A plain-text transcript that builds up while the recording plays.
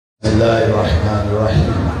الله الرحمن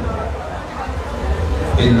الرحيم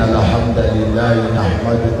إن الحمد لله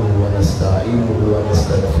نحمده ونستعينه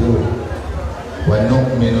ونستغفره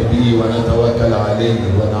ونؤمن به ونتوكل عليه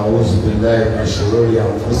ونعوذ بالله من شرور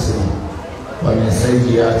أنفسنا ومن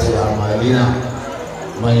سيئات أعمالنا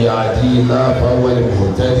من يهديه الله فهو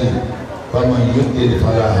المهتدي ومن يضلل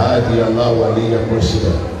فلا هادي له وليا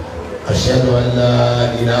مرشدا أشهد أن لا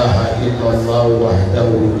إله إلا الله وحده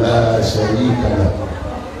لا شريك له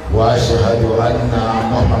وأشهد أن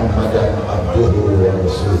محمدا عبده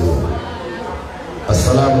ورسوله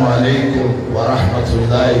السلام عليكم ورحمة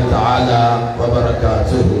الله تعالى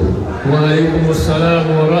وبركاته. وعليكم السلام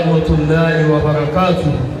ورحمة الله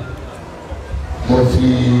وبركاته. mo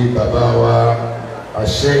fi bàbá wa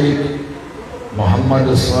Sheikh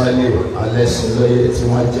Muhammadu Salih Alẹ́sìnlóye tí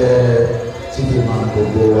wọ́n jẹ́ títí máa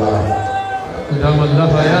gbogbo wa.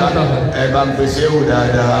 ẹ bá ń pèsè wò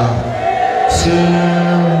dáadáa. ṣé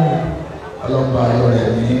ọlọ́pàá lọ́rẹ̀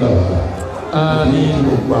ní bàbá. ní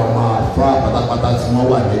gbogbo àwọn àfa pátápátá tí wọ́n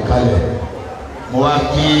wà ní kalẹ̀. mo wá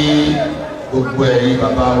kí gbogbo ẹ̀yin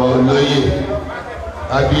bàbá wa olóyè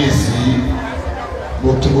kábíyèsí.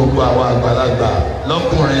 mo kí gbogbo àwọn àgbàlagbà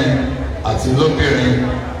lọ́kùnrin àti lóbìnrin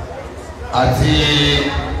àti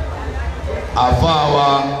àfáà wa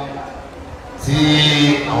tí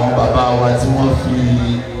àwọn bàbá wa tí wọ́n fi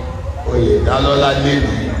oyè dálọ́lá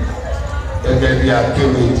lébi gẹ́gẹ́ bí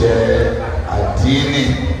akéwì jẹ àdínì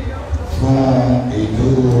fún ìlú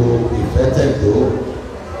Ìfẹ́tẹ̀dó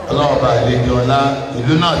ọlọ́ọ̀bà àlejò ọlá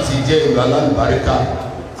ìlú náà ti jẹ́ ìlú alálùbáríkà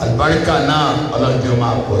àlùbáríkà náà ọlọ́jọ́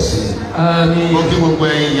máa pọ̀ sí i. àmín. mo kí gbogbo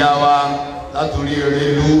ẹ̀yin ìyá wa látòrí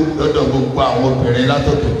erelu lọ́dọ̀ gbogbo àwọn obìnrin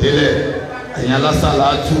látòkè délẹ̀ ẹ̀yin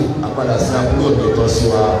alásàlátù àpàdà sí àbúrò mi tọ́ sí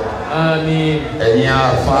wa. àmín. ẹ̀yin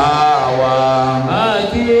àfáà wa.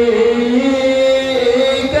 àti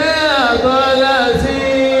ìkẹ́ àkọlá tí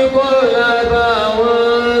kò lábà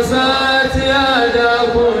wọn sá tí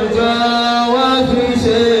àdàkùnjọ wá fi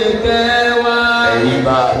ṣe kẹwàá. ẹ̀yin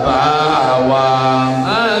bàbá wa.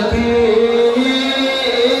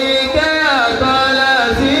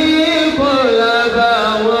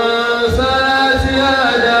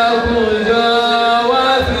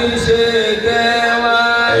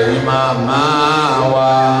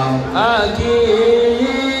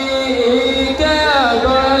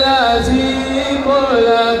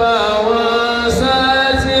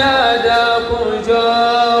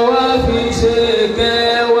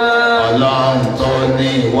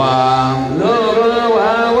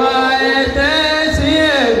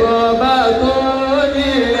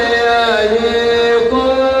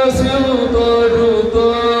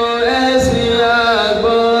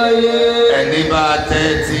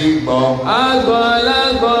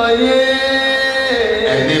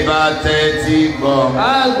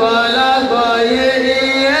 Àgbọ̀lagbọ̀yé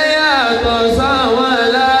ìyẹn yàtọ̀ sáwọn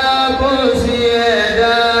alábòsí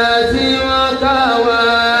ẹ̀dá tí wọ́n kà wá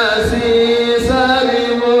sí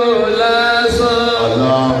sábìmọ̀ lásán.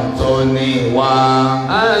 Ọlọ́run tó ní wá.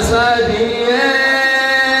 Àṣàdìyẹ.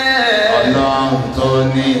 Ọlọ́run tó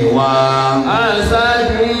ní wá.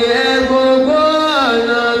 Àṣàdìyẹ gbogbo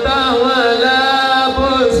ọ̀nà táwọn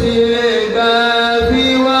alábòsí lè gbà fi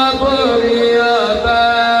wá borí ọ̀tá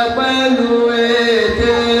pẹ̀lú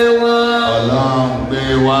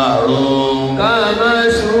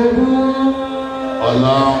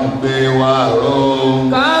Ọlọ́run gbé wa ró.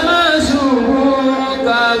 Ká má ṣubú,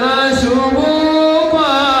 ká má ṣubú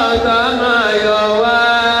pọ̀ ká má yọ̀ wá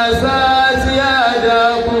sá tí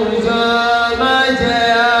àdàkùnjọ má jẹ́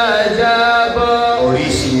àjábọ̀.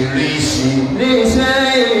 Oríṣiríṣi níṣẹ́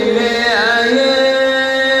ilé ayé.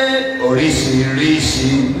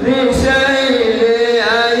 Oríṣiríṣi níṣẹ́ ilé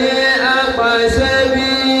ayé apàṣẹ bí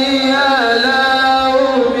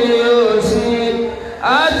aláwọ̀ mi ò sí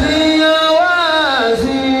àti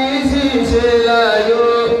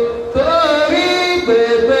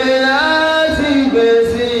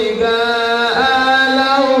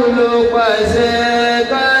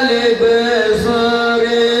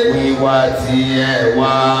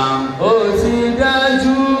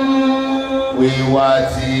wíwá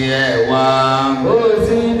tí ẹ wá. Ó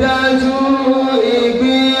ti dájú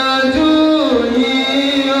ìgbìyànjú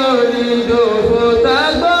yìí onídòfò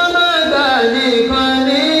tágbọ́n mọ́ta nìkan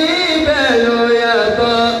níbẹ̀ ló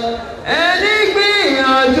yàtọ̀. Ẹni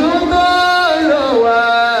gbìyànjú tó lò wá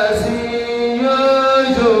sí yóò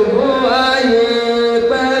jogún ayé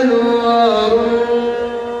pẹ̀lú ọ̀run.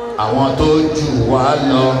 Àwọn tó jù wá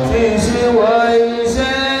lọ. Ti ṣe wọ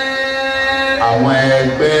iṣẹ́. Àwọn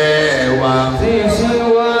ẹgbẹ́ wa. Ti ṣe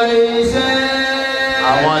wọ iṣẹ́.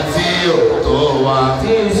 Àwọn tí ò tó wa.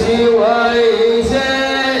 Ti ṣe wọ iṣẹ́.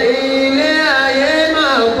 Ilé ayé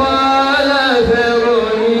máa pọ̀.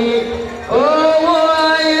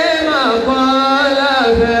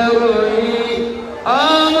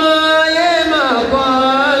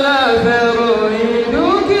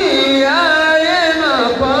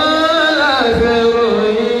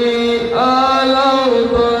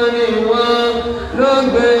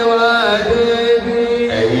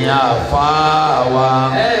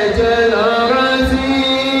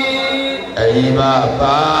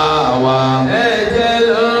 bàbá wa. ẹ jẹ́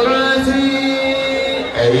lọ rántí.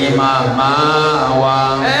 ẹ̀yin màmá wa.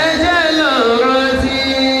 ẹ jẹ́ lọ rántí.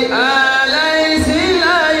 aláìsí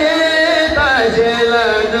láyé bàjẹ́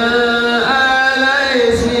lánàá.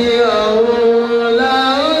 aláìsí ọ̀hún la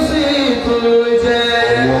ó sì tún jẹ́.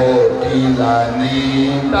 owó kìlà ní.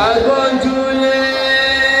 tàgbójúlé.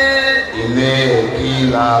 ilé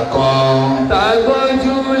kìlà kọ́.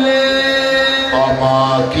 tàgbójúlé. ọmọ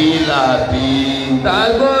kìlà bí.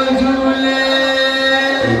 tàgbójúlé.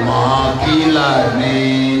 ìmọ̀ kìlà ní.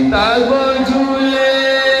 tàgbójúlé.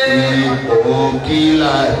 ipò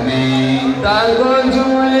kìlà ní.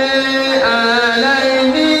 tàgbójúlé.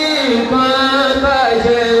 aláìní kan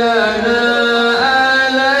bàjẹ́ lánàá.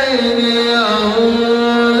 aláìní ọ̀hún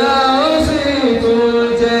la ó sì tún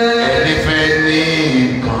jẹ́. ẹni fẹ́ ní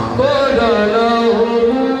nǹkan. kó dọ̀lọ́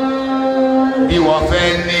òun. bí wọ́n fẹ́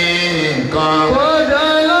ní nǹkan. kó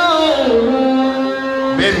dọ̀lọ́ òun.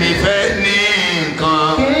 bẹ́ẹ̀ni fẹ́ ní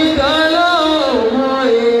nǹkan. kí dọ̀lọ́ òun.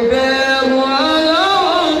 ìbẹ̀rù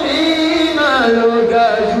Ọlọ́run mi máa ló ga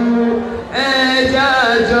jù. ẹja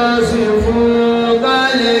jọ́sìn fún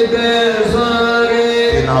kálẹ̀ gbẹ̀san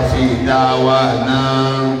rẹ̀. iná fi dá wa náà.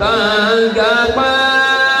 Tàǹgàpá.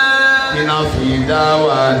 iná fi dá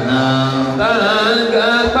wa náà.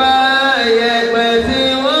 Tàǹgàpá yẹ̀pẹ̀ tí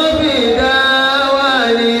wọ́n fi dá wà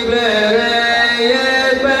níbẹ̀rẹ̀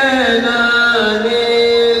yẹ̀pẹ̀ náà ni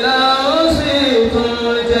la ó sì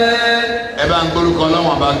tún jẹ́. ẹ bá ń gbórúkọ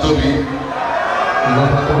Ọlọ́run bá tóbi.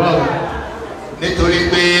 nítorí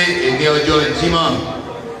pé èní ọjọ́ Jímọ̀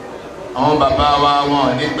àwọn bàbá wa wọn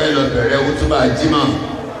ní pẹ́ lọ bẹ̀rẹ̀ wútúbà Jímọ̀.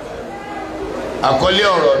 àkọlé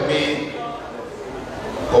ọ̀rọ̀ mi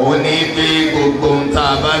òun ní pé gbogbo ohun tá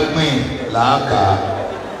a bá gbìn làákà.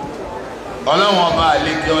 Ọlọ́run ọba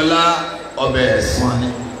àlékè ọlá ọbẹ̀ ẹ̀san ni.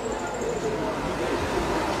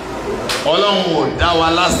 Ọlọ́run ò dá wa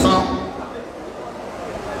lásán.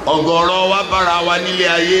 ọ̀gọ̀rọ̀ wa bára wa nílé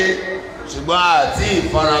ayé ṣùgbọ́n àti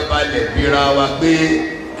ìfarabalẹ̀ bíra wa pé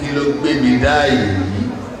kí ló gbé mi dá èyí,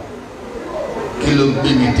 kí ló gbé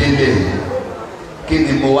mi délé yìí, kí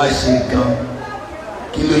ni mo wá ṣe gan,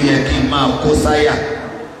 kí ló yẹ kí n máa kó sáyà,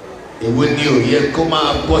 èwo ni ò yẹ kó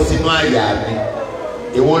máa bọ́ sínú àyà mi,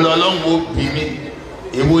 èwo lọ́lọ́run ó bí mi,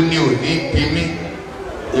 èwo ni ò ní bí mi,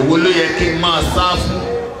 èwo ló yẹ kí n máa sá fún,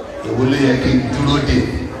 èwo ló yẹ kí n dúró dè.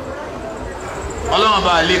 Ọlọ́run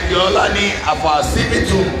bá lékè ọlá ní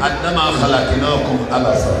àfàsíbìtùm annama khalaqnakum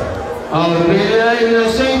abasa. أعوذ بالله من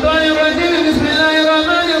الشيطان الرجيم بسم الله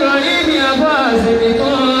الرحمن الرحيم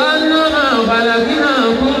أفحسبتم أنما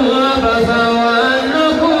خلقناكم عبثا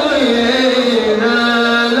وأنكم إلينا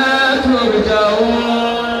لا ترجعون.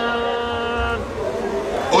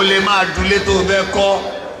 O lè máa dulé tó fẹ́ kọ́,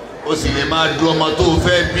 o sì lè máa du ọmọ tó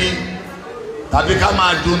fẹ́ bí, tàbí ká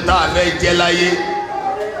máa dun tá a fẹ́ jẹ́ láyé.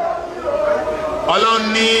 Ọlọ́run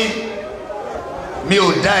ní mi ò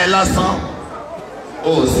dá ẹ lásán,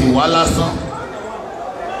 o sì wá lásán.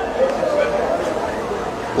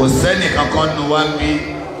 Kò sẹ́nì kankan nu wá ń bí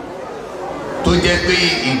tó jẹ́ pé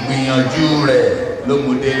ìgbìyànjú rẹ̀ ló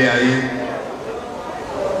mú délé ayé.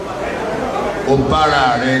 O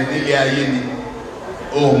bára rẹ nílé ayé ni,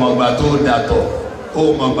 o mọ̀gbà tó dàtọ̀, o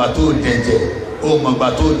mọ̀gbà tó dẹ̀jẹ̀, o mọ̀gbà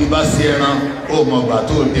tó di bá sí ẹran, o mọ̀gbà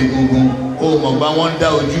tó dé gungun, o mọ̀gbà wọ́n ń dá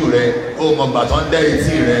ojú rẹ, o mọ̀gbà tó ń dá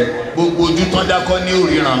etí rẹ, gbogbo ojú tó ń dákọ́ ní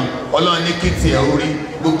òríran, Ọlọ́run ní kí tiẹ̀ ó rí,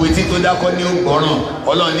 gbogbo etí tó dákọ́ ní ó gbọ́ràn,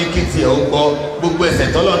 Ọlọ́run ní kí tiẹ̀ ó gbọ́, gbogbo ẹsẹ̀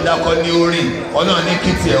tọ́lọ́run dákọ́ ní ó rìn, Ọlọ́run ní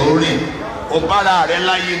kí tiẹ̀ ó rìn. O bára rẹ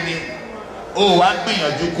láyé ni, o wá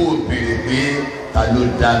gbìyànjú kó o béèrè pé ta ló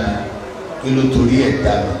dá mi, kí ló torí ẹ̀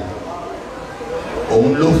dá mi.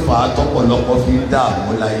 Òun ló fà á tọ́pọ̀lọpọ̀ fi ń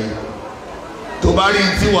dààmú láyé. Tó bá rí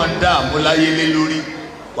tí wọ́n ń dààmú láyé lé lórí,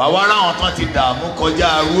 wà wá ráwọn tán ti dààmú kọjá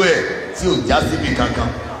arú ẹ̀ tí ò já síbi kankan.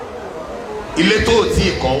 Ilé tó tí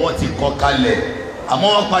ì kọ́ wọ́n ti kọ́ kalẹ̀, àmọ́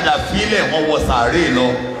wọ́n padà fílẹ̀ wọ́n wọ sàárè lọ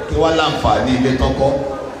kí wọ́n láǹfààní ilé tọ́kọ́.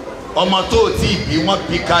 Ọmọ tó tí ì bí wọ́n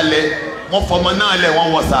bí kalẹ̀, wọ́n fọmọ náà lẹ̀ wọ́n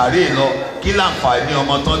wọ sàárè lọ kí láǹfààní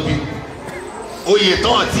ọmọ tán bí. Oyè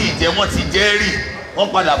tán tí ì jẹ wọ́n ti jẹ́ rì, wọ́n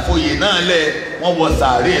padà foyè náà lẹ̀ wọ́n wọ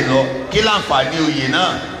sàárè lọ kí láǹfààní oyè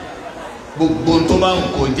náà. Gbogbo tó bá ń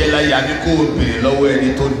kó jẹ́ láyà ní kó o béèrè lọ́wọ́ ẹni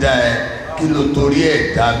tó dá ẹ, kí ló torí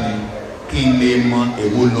ẹ̀ dá mi, kí n lè mọ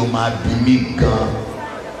èwo ló máa bí mi gan.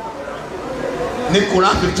 Ní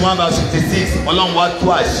Quran 51:56 Ọlọ́run wá tú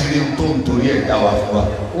àṣírí tó ń torí ẹ̀ dá wa fún wa.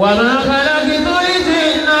 Wa ma khalaqtul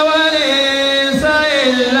jinna wal insa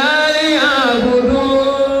illa liya'budun.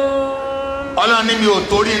 Ọlọ́run ní mi ò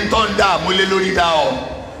torí ń tọ́ ń dá àmúlé lórí dá ọ.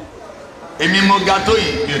 Èmi mo ga tó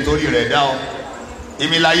yìí, mi ò torí rẹ̀ dá ọ.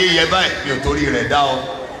 Èmi láyé yẹ báyìí, mi ò torí rẹ̀ dá ọ.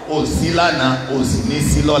 ò sí lánàá ò sì ní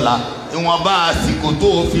sí lọ́la ìwọ̀nba àsìkò tó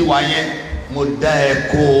o fi wà yẹn mo dá ẹ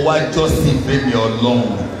kó o wá jọ́sìn fẹ́mi Ọlọ́run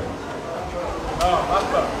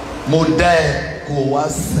mo dá ẹ kó o wá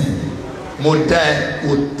sìn mo dá ẹ kó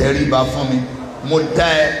o tẹríba fún mi mo dá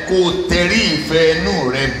ẹ kó o tẹrí ìfẹ́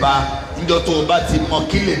inú rẹ ba níjọ́ tó o bá ti mọ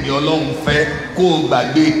kí lèmi Ọlọ́run fẹ́ kó o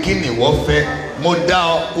gbàgbé kí nìwọ fẹ́ mo dá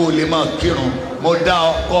ọ kó o lè máa kírun mo dá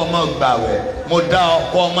ọ kó o máa gbààwẹ̀ mo dá ọ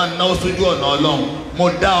kó o máa náwó sójú ọ̀nà Ọlọ́run mo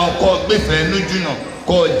dá ọ kó o gbéfẹ̀ẹ́ inú jùnà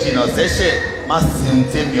kó o jìnnà sẹ́ṣẹ̀ má sìn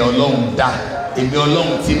tèmi Ọlọ́run dá èmi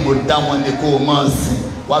Ọlọ́run tí mo dá wọn ni kó o máa sìn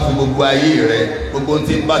wá fi gbogbo ayé rẹ gbogbo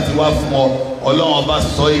tí n bá ti wá fún ọ Ọlọ́run ọba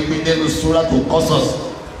sọ ìpín nínú Súrátù Qasas.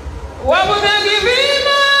 وابتغ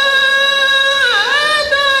فيما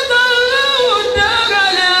آتاك الله الدار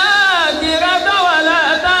الآخرة ولا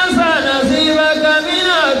تنس نصيبك من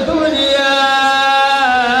الدنيا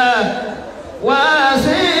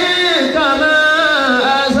وأحسن كما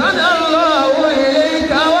أحسن الله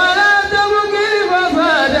إليك ولا تبغ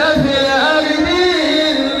الفساد في الأرض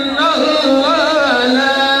إن الله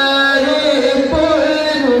لا يحب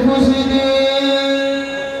المفسدين.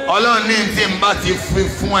 Ọlọ́run ní tí n bá ti fi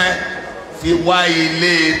fún ẹ fi wá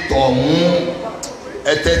ilé tọ̀hún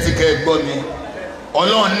ẹ tẹ́tí kẹ́ gbọ́ mi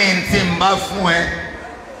Ọlọ́run ní tí n bá fún ẹ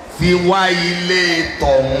fi wá ilé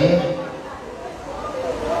tọ̀hún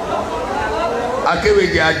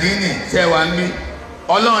akéwèjì àdínì ṣẹ́ wa mí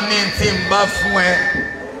Ọlọ́run ní tí n bá fún ẹ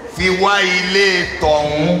fi wá ilé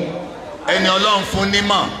tọ̀hún ẹni Ọlọ́run fún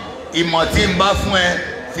nímọ̀ ìmọ̀ tí n bá fún ẹ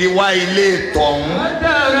fi wá ilé tọ̀hún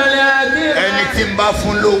ẹni tí n bá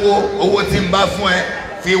fún lówó owó tí n bá fún ẹ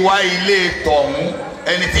fi wá ilé tọ̀hún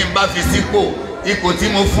ẹni tí n bá fi sípò ipò tí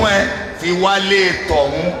mo fún ẹ fi wá ilé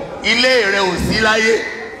tọ̀hún ilé rẹ ò sí láyé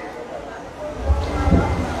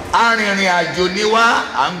arìnrìn àjò ni wá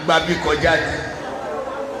à ń gba bí kọjá ni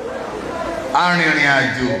arìnrìn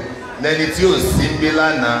àjò lẹni tí ò sí ń bí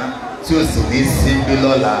lánàá tí ò sì ní sí ń bí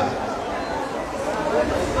lọ́la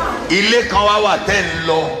ilé kan wá wà tẹ́ ń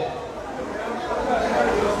lọ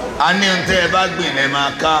a ní ohun tẹ́ ẹ bá gbìn ẹ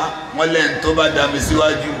máa ká wọ́n lẹ́nu tó bá da mi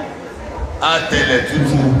síwájú á tẹ̀lẹ̀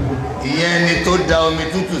tútù ìyẹn ni tó da omi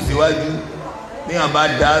tútù síwájú bí wọ́n bá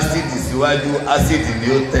da ásìdì síwájú ásìdì ni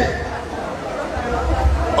ó tẹ̀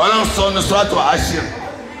Ọlọ́run sọ ní Suratu Ashir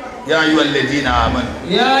ya ayyuhal ladina amanu.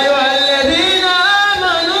 ya ayyuhal ladina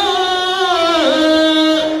amanu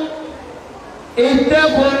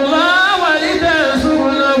ittaqullaha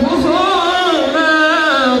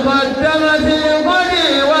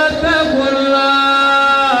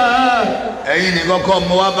kọ́kọ́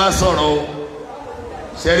mo wá bá sọ̀rọ̀ o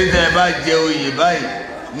ṣẹ́rí tẹ́ ẹ bá jẹ oyè báyìí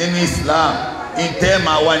nínú Islam ìtẹ́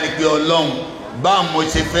máa wá ní pé Ọlọ́run bá mo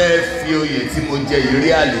ṣe fẹ́ fi oyè tí mo jẹ ìrí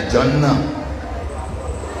àlùjánnà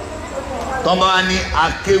tọ́ bá ní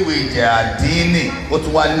akéwèjẹ àdínì ó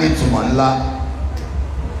tún wá ní ìtumọ̀ ńlá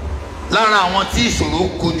lára àwọn tí ìṣòro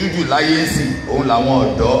kojú jù láyé sí òun làwọn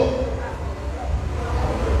ọ̀dọ́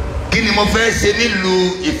kí ni mo fẹ́ ṣe nílùú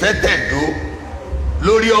Ìfẹ́tẹ̀dó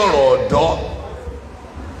lórí ọ̀rọ̀ ọ̀dọ́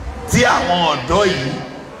tí àwọn ọ̀dọ́ yìí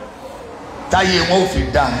táyé wọn ò fi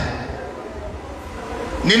dá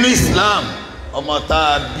nínú Islam ọmọ tá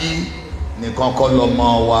a bí nìkan kọ́ lọ́mọ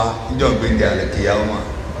wa níjọ́ gbẹ̀ndẹ̀ àlẹ́kìyà ọmọ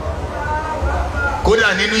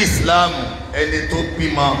kódà nínú Islam ẹni tó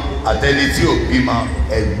bímọ àtẹni tí ò bímọ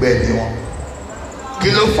ẹgbẹ́ ni wọn kí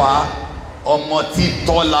ló fà á ọmọ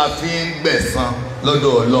títọ́ la fi ń gbẹ̀san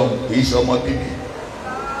lọ́dọ̀ Ọlọ́run kì í ṣe ọmọ bíbí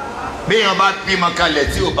bí èèyàn bá bímọ kalẹ̀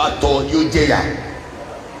tí ò bá tọ́ yóò jẹ̀yà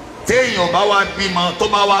téèyàn bá wá bímọ tó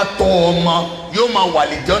bá wá tọ́ ọmọ yóò máa wà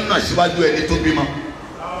l'Àlùjánnà síwájú ẹni tó bímọ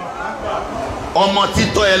ọmọ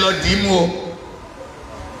títọ́ ẹ lọ dìímú o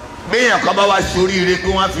béèyàn kan bá wá ṣoríire pé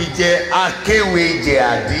wọ́n fi jẹ akéwèjẹ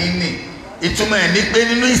àdínì ìtumọ̀ ẹ̀ ní pé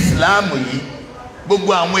nínú ìsìláàmù yìí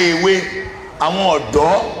gbogbo àwọn èwe àwọn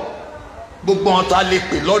ọ̀dọ́ gbogbo wọn tó a lè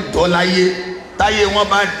pè lọ́dọ̀ láyé táyé wọn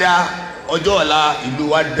bá da ọjọ́ ọ̀la ìlú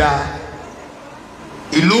wa da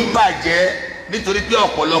ìlú bàjẹ́ nítorí pé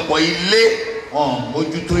ọ̀pọ̀lọpọ̀ ilé wọn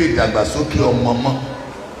mójútó ìdàgbàsókè ọmọ mọ́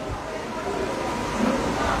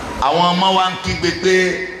àwọn ọmọ wa ń kígbe pé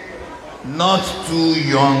not too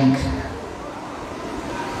young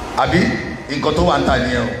àbí nǹkan tó wà ń tà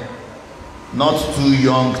nìyẹn o not too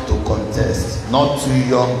young to contest not too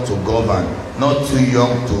young to govern not too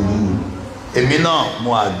young to rule èmi náà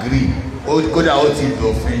mo agree kódà ó ti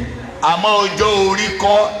dòfin àmọ́ ọjọ́ orí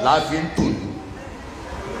kọ́ la fi ń tòlú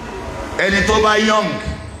ẹni tó bá young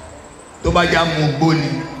tó bá já mu gbóni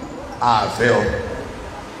àfẹ́ ọ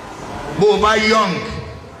bó o bá young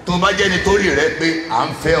tó bá jẹ́ nítorí rẹ pé à ń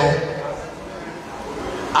fẹ́ ọ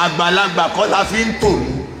àgbàlagbà kọ́ la fi ń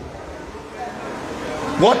tòlú.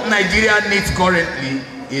 What Nigeria needs currently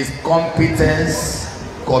is competence,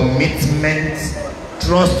 commitment,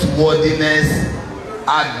 trustworthiness,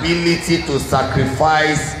 ability to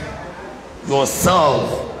sacrifice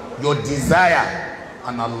yourself, your desire,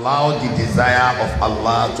 and allow the desire of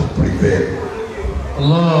Allah to prevail.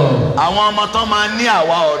 Àwọn ọmọ tó máa ní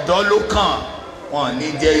àwa ọ̀dọ́ ló kàn, wọ́n ní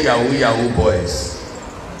jẹ́ yahoo boys.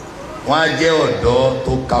 Wọ́n á jẹ́ ọ̀dọ́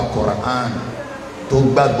tó ka Quran, tó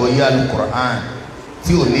gbàgbọ́ yé Al-Quran,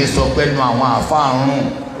 tí ò ní sọ pé nu àwọn àfáàrùn.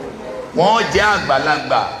 Wọ́n jẹ́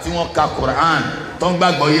àgbàlagbà tí wọ́n ka Quran, tó ń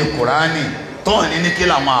gbàgbọ́ yé Qurani, tó ní kí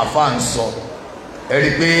làwọn àfáà ń sọ. Ẹ rí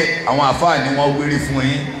pé àwọn àfáà ni wọ́n wírí fún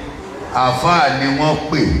yín, àfáà ni wọ́n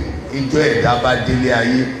pè ìjọ ẹ̀dá bá délé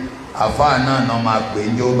ayé, àfáà náà máa pè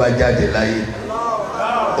ìjọ bá jáde láyé.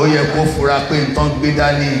 Ó yẹ kó fura pé nǹkan gbé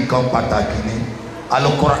dání nǹkan pàtàkì ni.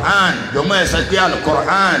 Al-Quran, jọmọ ẹ sọ pé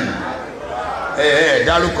Al-Quran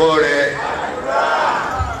dárúkọ rẹ̀.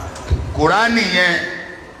 Qurani yẹn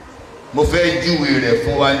mo fẹ́ júwe rẹ̀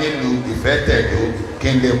fún wa nílùú Ìfẹ́tẹ̀dó kí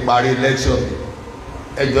n lè parí lecture.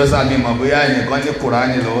 Ẹjọ́ sàmì mọ̀ bóyá ẹnìkan ní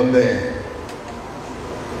Qurani lọ́wọ́ bẹ́ẹ̀.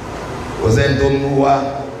 Kò sẹ́ni tó mú wá.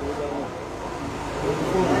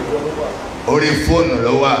 Orí fóònù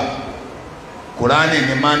ló wà. Qurani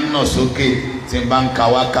ni máa ń nà sókè tí n bá ń ka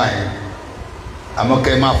wákà yẹn. Àmọ́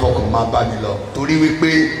kẹ́ máa fọkàn máa bá mi lọ. Torí wípé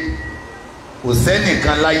kò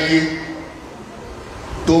sẹ́nìkan láyé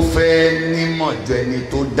tó fẹ́ nímọ̀ jọ ẹni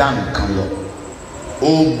tó dá nǹkan lọ.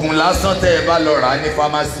 Oògùn lásán tẹ́ ẹ bá lọ rà ní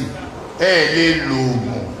fámásì, ẹ lè lo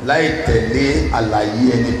oògùn láì tẹ̀lé àlàyé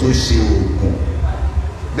ẹni tó ṣe oògùn.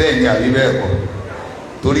 Bẹ́ẹ̀ ni àbí bẹ́ẹ̀ kọ́?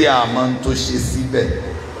 Torí àmọ́ ń tó ṣe síbẹ̀,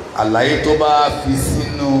 àlàyé tó bá fi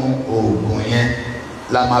sínú oògùn yẹn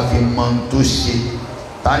la máa fi mọ̀ ń tó ṣe.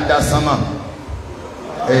 Tá ń dá sánmà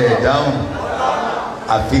dáhùn,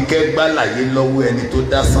 àfi kẹ́ gbàlàyé lọ́wọ́ ẹni tó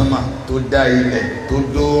dá sánmà, tó dá ilẹ̀, tó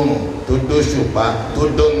dóòrùn, tó dóṣùpá, tó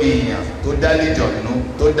dómi èèyàn, tó dá lìjọ̀nú,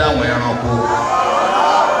 tó dáwọn ẹranko.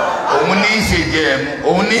 Òun ní í ṣe jẹ ẹ̀mú,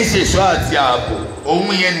 òun ní í ṣe ṣọ́ àti ààbò,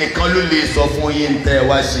 òun yẹn nìkan ló lè sọ fún yín tẹ́ ẹ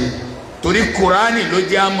wá ṣe. Torí Kùránì ló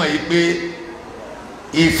jẹ́ àmọ̀ yìí pé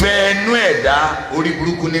ìfẹ́ ẹnu ẹ̀dá orí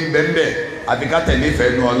burúkú ní bẹ́ẹ̀ àfi ká tẹ̀lé ìfẹ́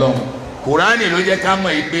ẹnu Ọlọ́run. Kùránì ló jẹ́ ká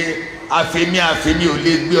mọ̀ yìí pé àfẹ́mí ò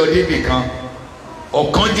lè gbé ọ débì kan,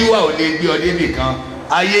 ọ̀kánjúwà ò lè gbé ọ débì kan,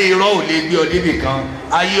 ayé irọ́ ò lè gbé ọ débì kan,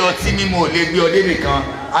 ayé ọtí mímu ò lè gbé ọ débì kan,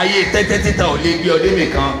 ayé tẹ́tẹ́ títa ò lè gbé ọ débì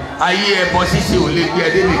kan, ayé ẹbọ ṣíṣe ò lè gbé ọ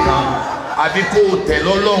débì kan. Àbí kó o tẹ̀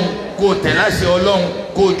lọ́lọ́run, kó o tẹ̀ láṣẹ Ọlọ́run,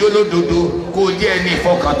 kó o jólódodo, kó o jẹ́ ẹni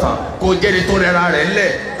ìfọkàntàn, kó o jẹ́ ẹni tó rẹra rẹ̀ ńlẹ̀,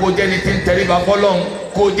 kó o jẹ́ ẹni tí ń tẹríba fọ́lọ́run,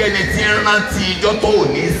 kó o jẹ́ ẹni tí ń rántí ijọ́ tó ò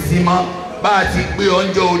ní sí mọ́. Bá a ti gbé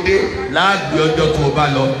ọjọ́ òde láàgbé ọjọ́ tó o bá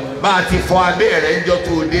lọ, bá a ti fọ abẹ́ rẹ̀ ńjọ́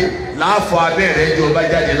tó o dé láàfọ abẹ́ rẹ̀ ńjọ́ o bá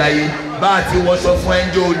jáde láyé, bá a ti wọṣọ fún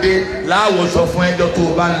ẹjọ́ òde láàwọṣọ fún ẹjọ́ tó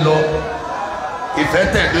o bá ń lọ.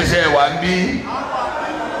 Ìfẹ́tẹ̀dó wà ń bí.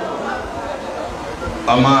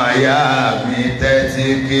 Ọmọ ìyá mi tẹ́tí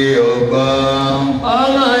kí o gbọ́.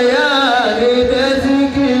 Ọmọ ìyá mi tẹ́tí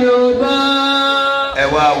kí o gbọ́. Ẹ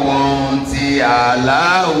wá wo ohun tí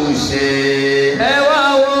Allahu ṣe. Ẹ wá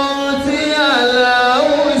wo ohun tí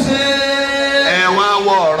Allahu ṣe. Ẹ wá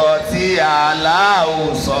wo ọ̀rọ̀ tí Allahu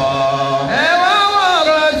sọ. Ẹ wá wo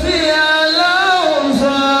ọ̀rọ̀ tí Allahu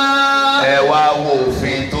sọ. Ẹ wá wo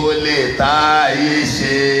òfin tó lè tá ayé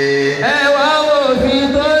ṣe. Ẹ wá wo òfin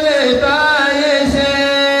tó lè tá ayé ṣe.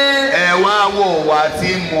 Ẹ wá wo wá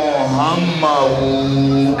tí Muhammadu.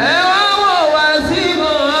 Ẹ wá wo wá tí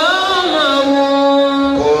Muhammadu.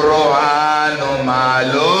 Kùránù máa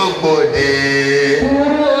ló gbòde.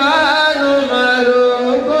 Kùránù máa ló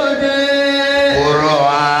gbòde.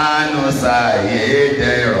 Kùránù ṣàyé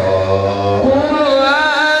dẹ̀rọ̀.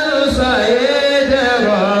 Kùránù ṣàyé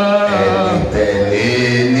dẹ̀rọ̀. Ẹni tẹ̀lé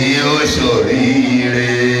ni ó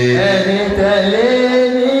ṣoríire. Ẹni tẹ̀lé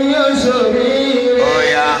ni ó ṣoríire. Ó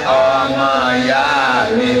yá ọmọ ìyá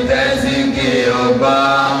mi tẹ́tí kí o gbọ́.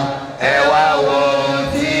 Ẹ wá wo ohun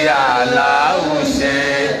tí Allahu ṣe.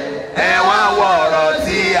 Ẹ wá wo ọ̀rọ̀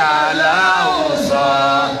tí Allahu sọ.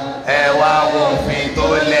 Ẹ wá wo òfin tó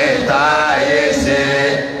lè tá ayé ṣe.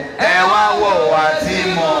 Ẹ wá wo wá tí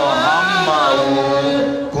Muhammadu.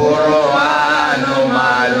 Kùránù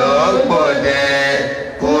máa ló gbòde.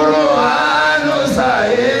 Kùránù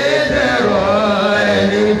ṣàyé dẹ̀rọ̀.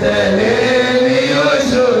 Ẹni tẹ̀lé ni ó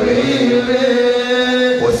ṣoríire.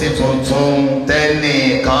 Kò sí tuntun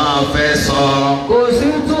tẹ́nìkan fẹ́ sọ. Kò sí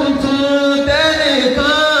tuntun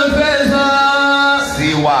tẹ́nìkan fẹ́ sọ. Sí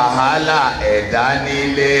wàhálà ẹ̀dá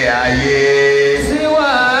nílé ayé. Sí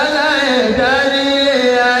wàhálà ẹ̀dá nílé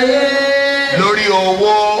ayé. Lórí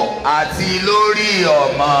owó àti lórí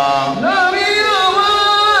ọmọ. Lórí owó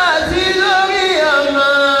àti lórí ọmọ.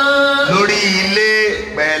 Lórí ilé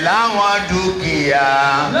dúkìá.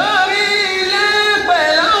 lórí ilé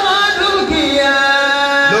pẹ̀lú àwọn dúkìá.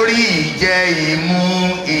 lórí ìjẹ ìmu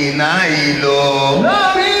ìná ìlò.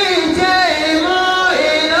 lórí ìjẹ ìmu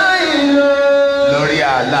ìná ìlò. lórí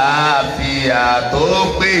àlàáfíà tó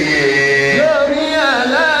péye. lórí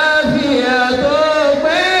àlàáfíà tó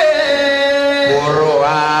péye.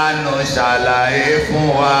 Kùránù ṣàlàyé fún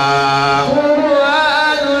wa.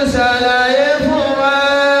 Kùránù ṣàlàyé fún wa.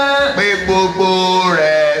 pé gbogbo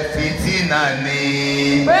rẹ̀ fìtínà ni.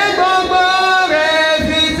 pé gbogbo rẹ̀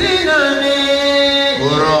fìtínà ni.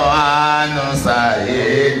 Kùránù ṣàyé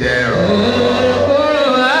dẹ̀rọ̀.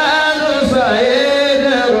 Kùránù ṣàyé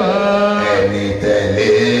dẹ̀rọ̀. ẹni tẹ̀lé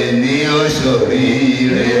ni ó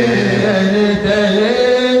ṣoríire. ẹni tẹ̀lé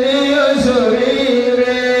ni ó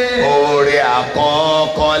ṣoríire. oore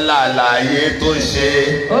àkọ́kọ́ làlàyé tó ṣe.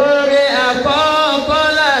 oore àkọ́kọ́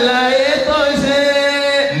làlàyé tó ṣe.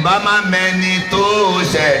 bá má mẹ́ni tó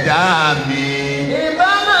ṣẹ̀dá mi.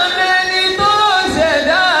 ìbámu mẹ́ni tó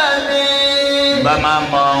ṣẹ̀dá mi. bá má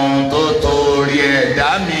mọ ohun tó torí ẹ̀dá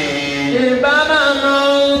mi. ìbámu mọ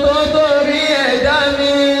ohun tó torí ẹ̀dá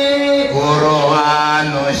mi.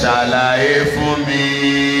 Kùránù ṣàlàyé fún mi.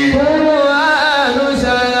 Kùránù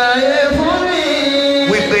ṣàlàyé fún mi.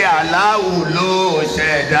 wípé Allahu ló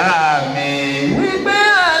ṣẹ̀dá mi. wípé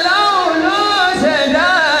Allahu ló ṣẹ̀dá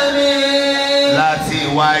mi. láti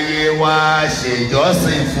wáyé wá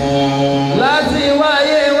ṣèjọ́sìn fún. láti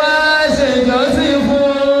wáyé wá ṣèjọ́sìn fún.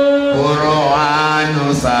 Kùránù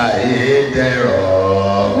ṣàyé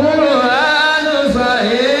dẹ̀rọ̀. Kùránù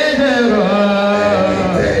ṣàyé dẹ̀rọ̀. ẹni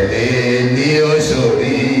tẹ̀lé ni ó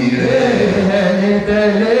ṣoríire. ẹni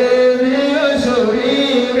tẹ̀lé ni ó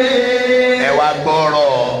ṣoríire. ẹ wá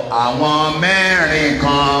gbọ́rọ̀ àwọn mẹ́rin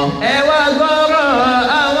kan. ẹ wá gbọ́rọ̀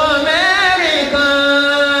àwọn mẹ́rin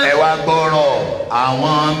kan. ẹ wá gbọ́rọ̀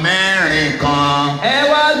àwọn mẹ́rin kan. ẹ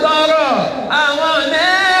wá gbọ́rọ̀ àwọn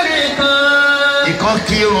mẹ́rin kan. ìkan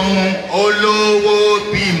kírun olówó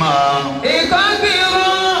bímọ. ìkan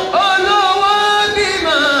kírun olówó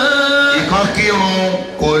bímọ. ìkan kírun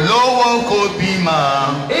kò lówó kò bímọ.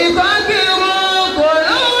 ìkan kírun kò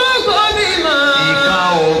lówó kò bímọ. ìkan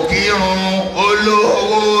ò kírun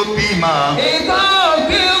olówó bímọ. ìkan ò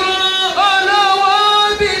kírun olówó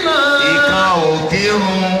bímọ. ìkan ò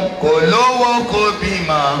kírun kò lówó kò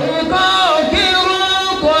bímọ. ìkan ò kírun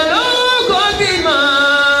kò lówó kò bímọ.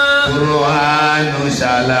 Kùránù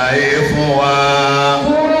ṣàlàyé fún wa.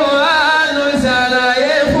 Kùránù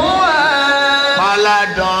ṣàlàyé fún wa.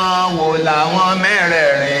 Páládán wo làwọn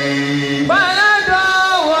mẹ́rẹ̀ẹ̀rin.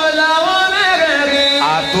 Páládán wo làwọn mẹ́rẹ̀ẹ̀rin.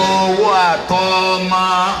 àtowó àtọmọ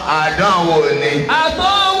àdánwò ni.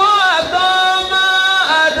 àtọwọ́ àtọmọ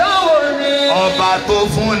àdánwò ni. ọba tó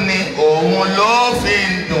fún ni òun ló fi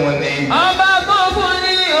ń dùn ni. ọba tó fún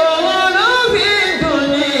ni òun ló fi ń dùn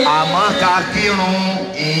ni. àmọ́ ká kírun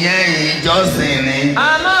ìyẹn ìjọsìn ni.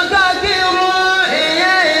 àmọ́ ká kírun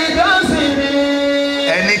ìyẹn ìjọsìn ni.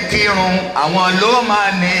 ẹni kírun àwọn ló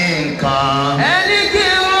máa ní nǹkan. ẹni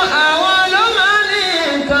kírun àwọn ló máa ní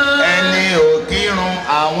nǹkan. ẹni ò kírun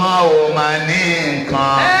àwọn ò máa ní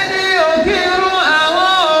nǹkan. ẹni ò kírun àwọn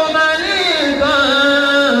ò máa ní nǹkan.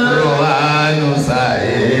 Kùránù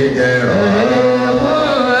ṣàyé dẹ̀rọ̀.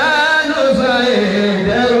 Kùránù ṣàyé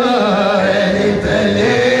dẹ̀rọ̀. ẹni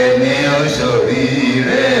tẹ̀lé ni ó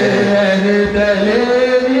ṣoríire. ẹni tẹ̀lé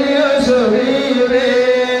ni ó ṣoríire.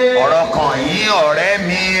 ọ̀rọ̀ kan yín ọ̀rẹ́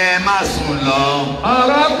mi ẹ má sùn lọ.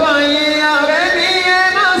 ọ̀rọ̀ kan yìí ọ̀rẹ́ mi ẹ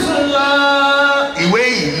má sùn lọ. ìwé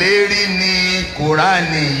ìlérí ni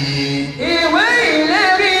Kùránì yìí. ìwé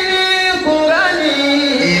ìlérí ní Kùránì.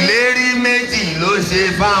 ìlérí méjì ló ṣe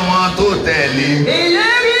fáwọn tó tẹ̀lé.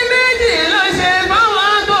 ìlérí méjì ló ṣe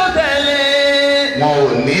fáwọn tó tẹ̀lé. wọn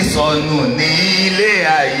ò ní sọnù ní ilé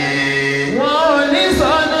ayé. wọn ò ní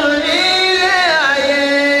sọnù ní ilé ayé.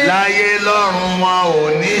 láyé lọ́run wọn ò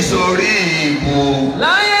ní sórí ìbò.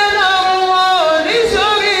 láyé lọ́run wọn ò ní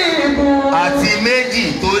sórí ìbú. àti méjì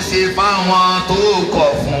tó ṣe fáwọn tó kọ̀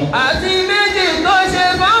fún. àti méjì tó ṣe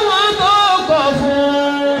fáwọn tó kọ̀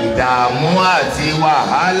fún. ìdààmú àti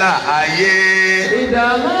wàhálà ayé.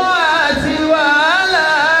 ìdààmú àti wàhálà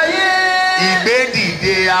ayé.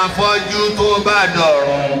 ìgbédìde afọ́jú tó bá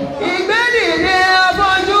dọ̀run. ìgbédìde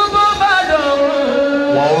afọ́jú tó bá dọ̀run.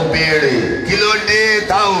 wọn ó béèrè kí ló dé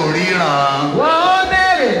tá ò ríran. wọ́n ó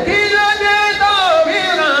béèrè kí ló dé tó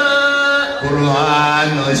ríran.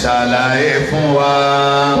 Kùránù ṣàlàyé fún wa.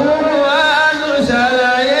 Kùránù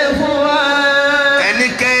ṣàlàyé fún wa. ẹni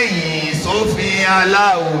kẹ́yìn sófin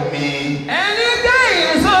Allahu mi. ẹni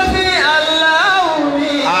kẹ́yìn sófin Allahu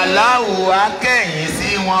mi. Allahu akẹ́yìn sí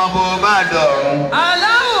wọn bó bá dọ̀run.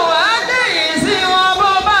 Allahu á kẹ́yìn sí wọn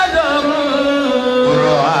bó bá dọ̀run.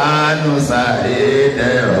 Kùránù ṣàlàyé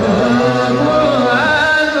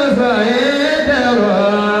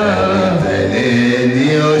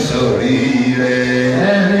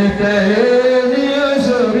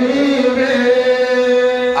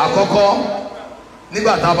àkọ́kọ́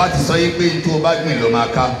nígbà tá a bá ti sọ yí pé tó o bá gbìn ló máa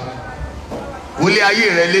ká wọlé ayé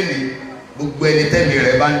rẹ lénìí gbogbo ẹni tẹ́mi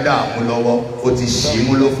rẹ bá ń dààmú lọ́wọ́ ó ti ṣì í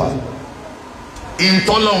mú ló fà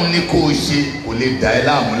ìtọ́lọ́hún ní kó o ṣe kò lè dà ẹ́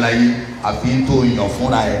láàmú láyé àfi tó o yàn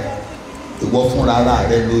fúnra ẹ ìwọ fúnra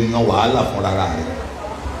rẹ ló yan wàhálà fúnra rẹ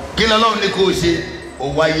kí lọ́lọ́hún ní kó o ṣe o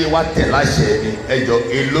wáyé wá tẹ̀ láṣẹ mi ẹjọ́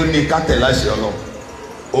èló ni ká tẹ̀ láṣẹ Ọlọ́run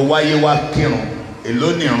o wáyé wá kírun èló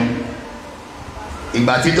nìrun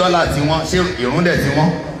ìgbà tí dọ́là ti wọ́n ṣé ìrun dẹ̀ ti wọ́n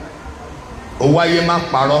o wáyé má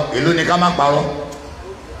parọ́ èló ni ká má parọ́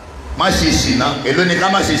má ṣe ṣìnà èló ni ká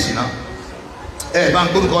má ṣe ṣìnà ẹ bá ń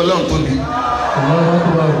gbórúkọ Ọlọ́run tóbi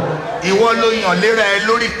ìwọ ló yàn léra ẹ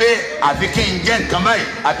lórí pé àfi kí n jẹ nǹkan báyìí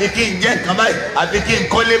àfi kí n jẹ nǹkan báyìí àfi kí n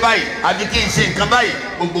kọ́lé báyìí àfi kí n ṣe nǹkan báyìí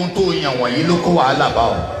gbogbo ohun tó yàn wọ̀nyí ló kó wàhálà bá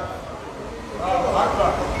ọ.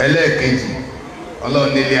 ẹlẹ́ẹ̀kejì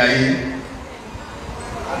Ọlọ́run nílé ayé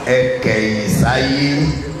ẹ kẹ̀yìn sáyé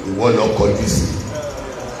ìwọ lọ kọjú sí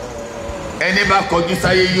ẹni bá kọjú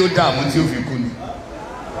sáyé yóò dààmú tí ó fi kú ni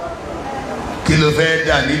kí ló fẹ́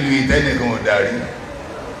dà nílùú ìtẹ́nìkan ò darí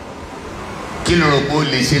kí ló rò pé o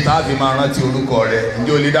lè ṣe tá a fi máa rántí orúkọ rẹ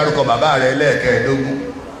ǹjẹ́ o lè dárúkọ bàbá rẹ lẹ́ẹ̀kẹ́ẹ̀dógún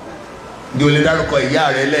ǹjẹ́ o lè dárúkọ ìyá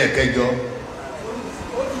rẹ lẹ́ẹ̀kẹjọ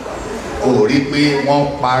o rí pé wọ́n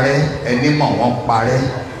parẹ́ ẹni mọ̀ wọ́n parẹ́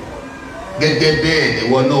gẹ́gẹ́ bẹ́ẹ̀ ni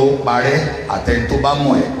wọ́n náà ó parẹ́ àtẹni tó bá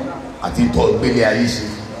mọ̀ ẹ́ àti tó gbélé ayé ṣe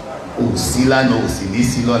ò sí lánàá ò sì ní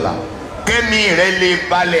sí lọ́la kẹ́mi rẹ lè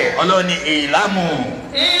balẹ̀ ọlọ́ni ìlàmù.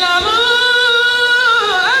 ìlàmù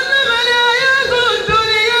ẹnìmọ̀lẹ́ ayé tó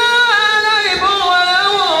dúnìyà aláìbọ̀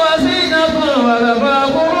wàláwọ̀ wá sí ìdàkùn wàlàfà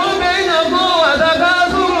kúrú bẹ́ẹ̀ ìdàkùn wàtàkà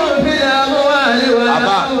kúrú fìlà àmúwálé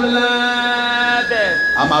wàlàkùnlá.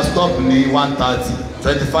 a máa stop ní 1:30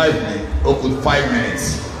 25 ní ó kù 5 minutes.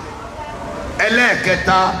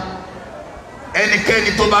 ẹlẹ́ẹ̀kẹta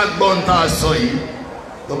ẹnikẹ́ni tó bá gbọ́ ń tà sọ yìí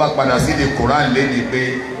tó bá padà sí the Quran lẹ́ni pé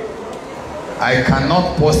I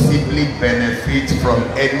cannot possibly benefit from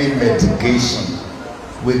any medication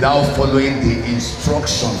without following the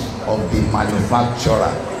instruction of the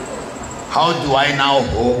manufacturer. How do I now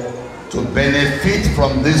hope to benefit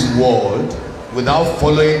from this world without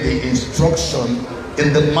following the instruction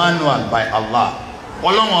in the manual by Allah?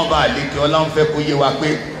 Ọlọ́run ọba àlekè Ọlọ́run fẹ́ kó yé wa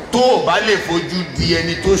pé tó o bá lè fojú di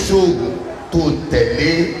ẹni tó ṣoògùn tó tẹ̀lé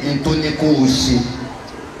ní tó ní kó o ṣe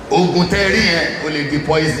oògùn tẹ́ rí yẹn o lè di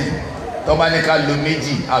poison tó bá ní ká lo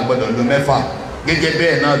méjì a gbọ́dọ̀ lo mẹ́fà gẹ́gẹ́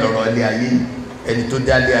bẹ́ẹ̀ náà lọ̀rọ̀ ilé ayé ẹni tó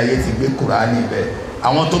dá ilé ayé ti gbé Kùránì bẹ́ẹ̀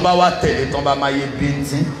àwọn tó bá wá tẹ̀lé tó bá máa yé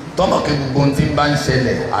bíntín tọ́mọ̀ kí gbogbo ohun tí ń bá ń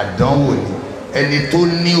ṣẹlẹ̀ àdánwò ni ẹni tó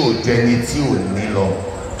ní òjò ẹni tí ò ní lọ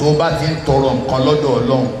tó bá ti ń tọrọ nǹkan lọ́dọ̀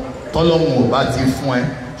Ọlọ́run tọ́lọ́run ò bá ti fún ẹ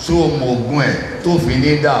ṣó o mọ ogún ẹ tó fi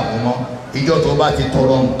ní dààmú mọ́ ìjọ tó bá ti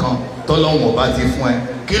tọrọ nǹkan tọ́lọ́run ò bá ti fún ẹ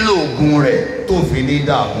kí lóògùn rẹ̀ tó fi ní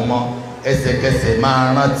dààmú mọ́ ẹsẹ̀kẹsẹ̀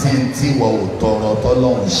máa rántí tí wọ́n ò tọrọ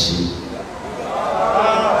tọ́lọ́run ṣe.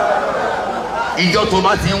 ìjọ tó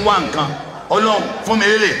bá ti ń wá nǹkan Ọlọ́run fún mi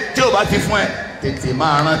lélẹ̀ tí ò bá ti fún ẹ tètè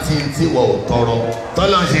máa rántí tí wọ́n ò tọrọ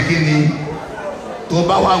tọ́lọ́run ṣe kí ni tó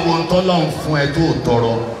bá wá wo tọ́lọ́run fún ẹ tó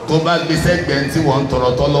tọrọ tó bá gbé sẹ́gbẹ̀ẹ́ tí wọ́n ń tọrọ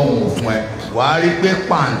tọ́lọ́run ò fún ẹ wàá rí pé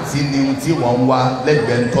pàǹtí ni tí wọ́n ń wá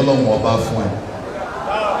lẹ́gbẹ̀ẹ́ tọ́lọ́run ọba fún ẹ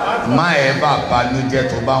má ẹ bá banújẹ́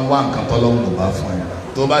tó bá ń wá nǹkan tọ́lọ́run ọba fún ẹ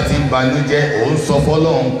tó bá ti ń banújẹ́ òun sọ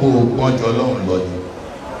fọ́lọ́run kó o gbọ́n jọ Ọlọ́run lọ ni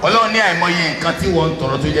Ọlọ́run ní àìmọye nǹkan tí wọ́n ń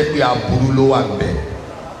tọrọ tó jẹ́ pé aburú ló wà ńbẹ̀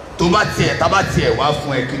tó bá tiẹ̀ tá bá tiẹ̀ wá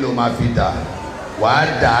fún ẹ kí ló máa fi dà wàá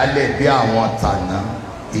dà á lẹ̀ bí àwọn tànà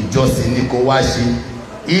ìjọsìn ni kó wá ṣe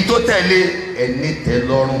èyí tó tẹ̀lé ẹni tẹ́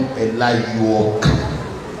lọ́rùn ẹ láyọ̀ ọkàn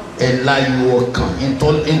ẹ láyọ̀ ọkàn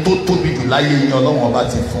ní tó tóbi jù láyé yín Ọlọ́run ọba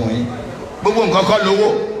ti fún yín gbogbo nǹkan kọ́ lówó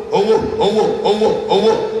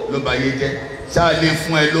owó ló bá yé jẹ́ ṣáà lè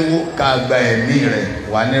fún ẹ lówó ká gba ẹ̀mí rẹ̀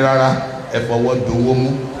wà ní rárá ẹ fọwọ́ dowó mú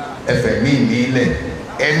ẹ fẹ̀mí mi lẹ̀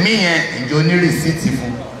ẹ̀mí yẹn ìjọ ní rìsíìtì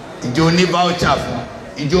fún ìjọ ní voucher fún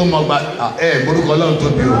ìjọ mọ̀gbà ẹ gbórúkọ Ọlọ́run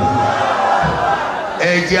tóbi o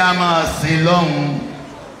ẹ jẹ́ a máa sin lọ́hùn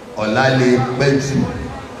ọ̀la lè pẹ́ jù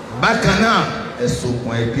bákan náà ẹ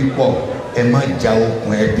sokùn ẹbí pọ̀ ẹ má ja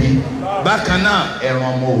okùn ẹbí bákan náà ẹ ran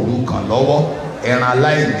ọmọ òrukàn lọ́wọ́ ẹ ran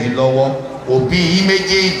aláìní lọ́wọ́ òbí yín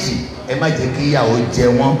méjèèjì ẹ má jẹ́ kí ìyàwó jẹ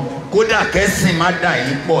wọ́n kódà kẹ́sìn má dà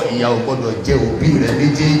yín pọ̀ ìyàwó gbọ́dọ̀ jẹ òbí rẹ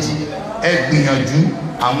méjèèjì ẹ gbìyànjú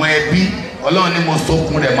àwọn ẹbí Ọlọ́run ni mo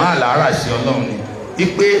sokùn rẹ̀ má làárà ṣe Ọlọ́run ni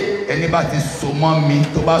wípé ẹni bá ti so mọ́ mi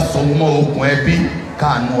tó bá so mọ́ okùn ẹbí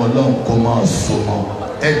káànú Ọlọ́run kó máa so mọ́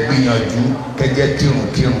ẹ gbìyànjú kẹjẹ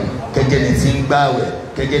kírun kẹjẹ ni ti ń gbààwẹ̀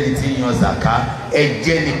kẹjẹ ni ti ń yan zaka ẹ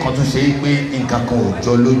jẹ́ nìkan tó ṣe é pé nǹkan kan ò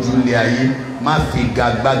jọ lójú ilé ayé má fi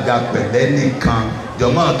gagbága pẹ̀lẹ́ nìkan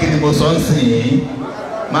jọ̀mọ́ kí ni mo sọ ń sìn yìí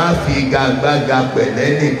má fi gàgbága pẹ̀lẹ́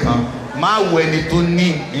nìkan má wo ẹni tó ní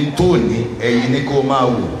ní tó ní ẹ̀yìn ni kó máa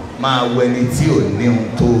wò máa wo ẹni tí ò ní ohun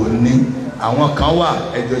tó ní. Àwọn kan wà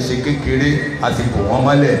ẹjọ́ ṣe kékeré àti kò wọ́n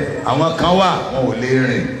mọ́lẹ̀, àwọn kan wà wọn ò lè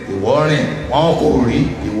rìn ìwọ rìn, àwọn kò rí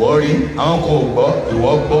ìwọ rí, àwọn kan ò gbọ́ ìwọ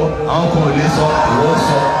gbọ́, àwọn kan ò lè sọ ìwọ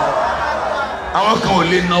sọ, àwọn kan ò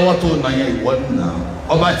lè náwó tó nà yẹn ìwọ nà.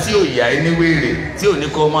 Ọba tí ò yà ẹ́ ní wèrè, tí ò ní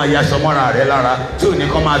kó máa yaṣọ mọ́ra rẹ lára, tí ò ní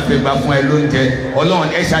kó máa gbégbá fún ẹ lóúnjẹ. Ọlọ́run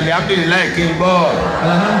ẹ ṣàlẹ̀ alhamdulilayi kí n gbọ́.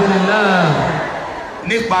 Alhamdulillah.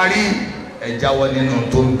 Níparí ẹ jáwọ́ nínú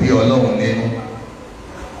tó ń bí Ọlọ́run nínú.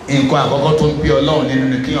 Nǹkan àkọ́kọ́ tó ń bí Ọlọ́run nínú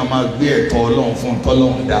ni kí wọ́n máa gbé ẹ̀tọ́ Ọlọ́run fún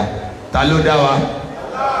tọ́lọ́run dá. Ta ló dá wa?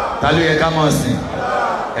 Ta ló yẹ ká máa sìn?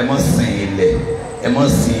 Ẹ má sìn ilẹ̀, ẹ má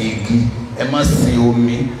sìn igi, ẹ má sìn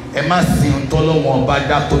omi, ẹ má sìn tọ́lọ́run ọba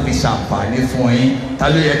dá tó fi ṣàǹfààní fún yín. Ta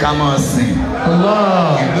ló yẹ ká máa sìn?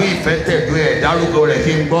 Ìlú Ìfẹ́ tẹ̀dó ẹ̀ dárúkọ rẹ̀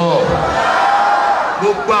kí n gbọ́.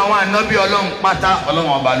 Gbogbo àwọn ànábì Ọlọ́run pátá Ọlọ́run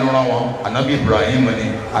ọba ló rán wọn. Ànábì Ibrahim ni,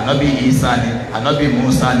 ànábì Isa ni, ànábì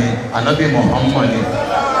Musa ni, ànábì Muhammad ni.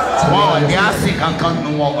 Wọn ní àsìn kankan nu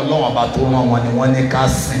wọn Ọlọ́run ọba tó rán wọn ni wọ́n ní ká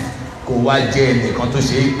sìn. Kò wá jẹ́ ẹnìkan tó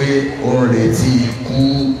ṣe é pé ó ń retí ikú.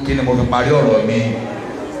 Kí ni mo fi parí ọ̀rọ̀ mi?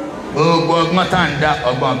 Gbogbo ọgbọ́n tá à ń dá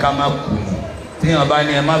ọgbọ́n ká má kú ni. Tíyàn bá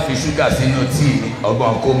ní ẹ má fi ṣúgà sínú tíì ni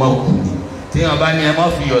ọgbọ́n kó má kú ni. Tíyàn bá ní ẹ má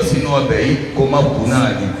fi iyọ̀ sínú ọbẹ̀ yìí kó má kú náà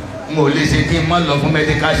ni. Mo lè ṣe kí n má lọ fún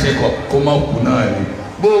medical check-up kó má kú náà ni.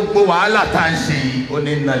 Gbogbo wàhálà tá à ń ṣe yìí ó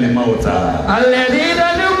ní nà lè má wò ta. Alladhina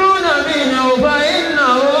tad'una min fa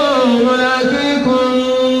innahu mulaqikum.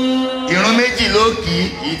 Ìrun méjì ló kì í,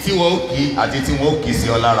 èyí tí wọ́n ó kì í àti tí wọ́n ó kì í sí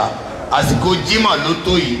ọ lára. Àsìkò Jímọ̀ ló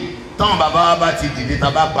tó yìí. Táwọn bàbá wa bá ti dìde tá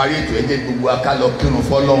a bá parí ètò ẹ̀jẹ̀ gbogbo aká lọ kírun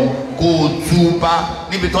fọ́lọ́run kó o túbá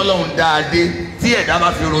níbi tọ́lọ́run dáadé tí ẹ̀dá bá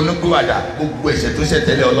fi ronú gbúwàdà gbogbo ẹ̀ṣẹ̀ tó ṣẹ̀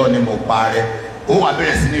tẹ́lẹ̀ Ọlọ́run ni mo parẹ́. Ó wà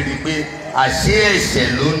bẹ̀rẹ̀ sí ní rí i pé àṣé ẹ̀ṣẹ̀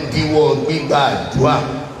ló ń díwọ́ gbígbà àdúrà.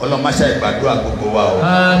 Ọlọ́run máa ṣàìgbàdúrà gbogbo wa o.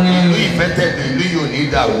 Ìlú Ìfẹ́ tẹ̀dó ìlú yóò ní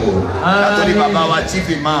ìdàrú o. Látọ̀rí bàbá wa chief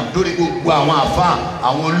imam lórí gbogbo àwọn àfà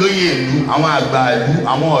àwọn olóyè ìlú àwọn àgbà ìlú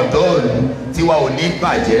àwọn ọ̀dọ́ ìlú tiwa ò ní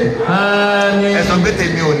bàjẹ́. Ẹ sọ pé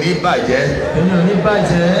tèmi ò ní bàjẹ́. Èmi ò ní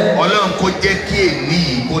bàjẹ́. Ọlọ́run kó jẹ́ kí èmi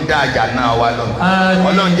yìí kó dá àjà náà wa lọ.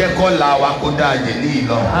 Ọlọ́run jẹ́ kó la wa kó dá àjẹ́ ní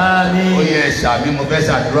ìlọ. Ó yẹ ṣàbí mo fẹ́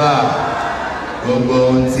ṣàdúrà. Gbogbo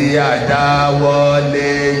ohun tí a dáwọ́lé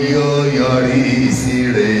yóò yọrí sí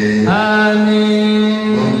rere.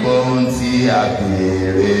 Àmín. Gbogbo ohun tí a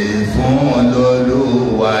béèrè fún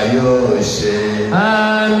l'Olúwa yóò ṣe.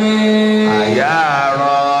 Àmín. Àyà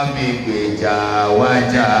rán mi gbèjà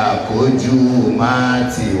wájà kójú má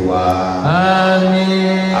tì wá.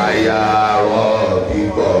 Àmín. Àyà rán mi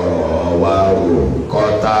gbọ̀rọ̀ wá o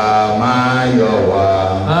kọ́ta má yọ wá.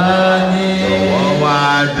 Àmín. Jọ̀wọ́ wá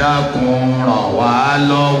dákun ràn wá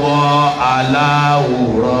lọ́wọ́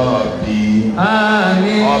aláwòrán bí.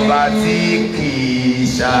 Àmín. Ọba tí kì í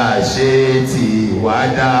ṣàṣe tí wá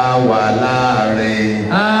dá wà láre.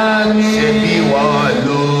 Àmín. Ṣé bí wọ́n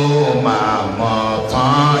ló máa mọ̀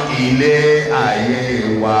tán ilé ayé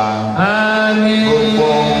wa. Àmín. Gbogbo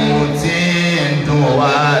ohun tí ń dùn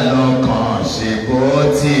wá lọ́kàn ṣe bó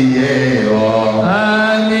ti yé ọ.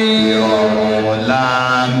 Àmín. Ìrọ̀rùn là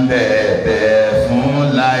ń bẹ̀bẹ̀ fún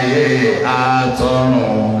láyé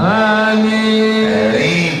àtọ̀run. Àmín.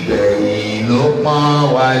 Ẹ̀rín ìgbẹ̀yìn ló pọ́n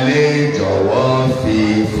wálé jọ̀wọ́ fi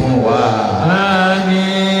fún wa.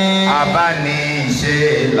 Àmín. Abániṣe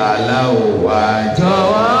làlá ò wá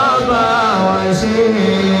jọ̀wọ́ bá wa ṣe.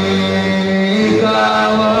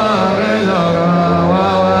 Ìkáwọ́ rẹ lọ́rọ̀ wá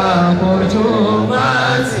wá kojú má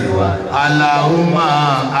ti wá. Allahumma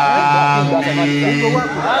àmín.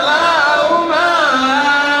 Allahumma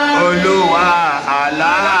àmín. Olúwa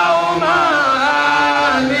Allah.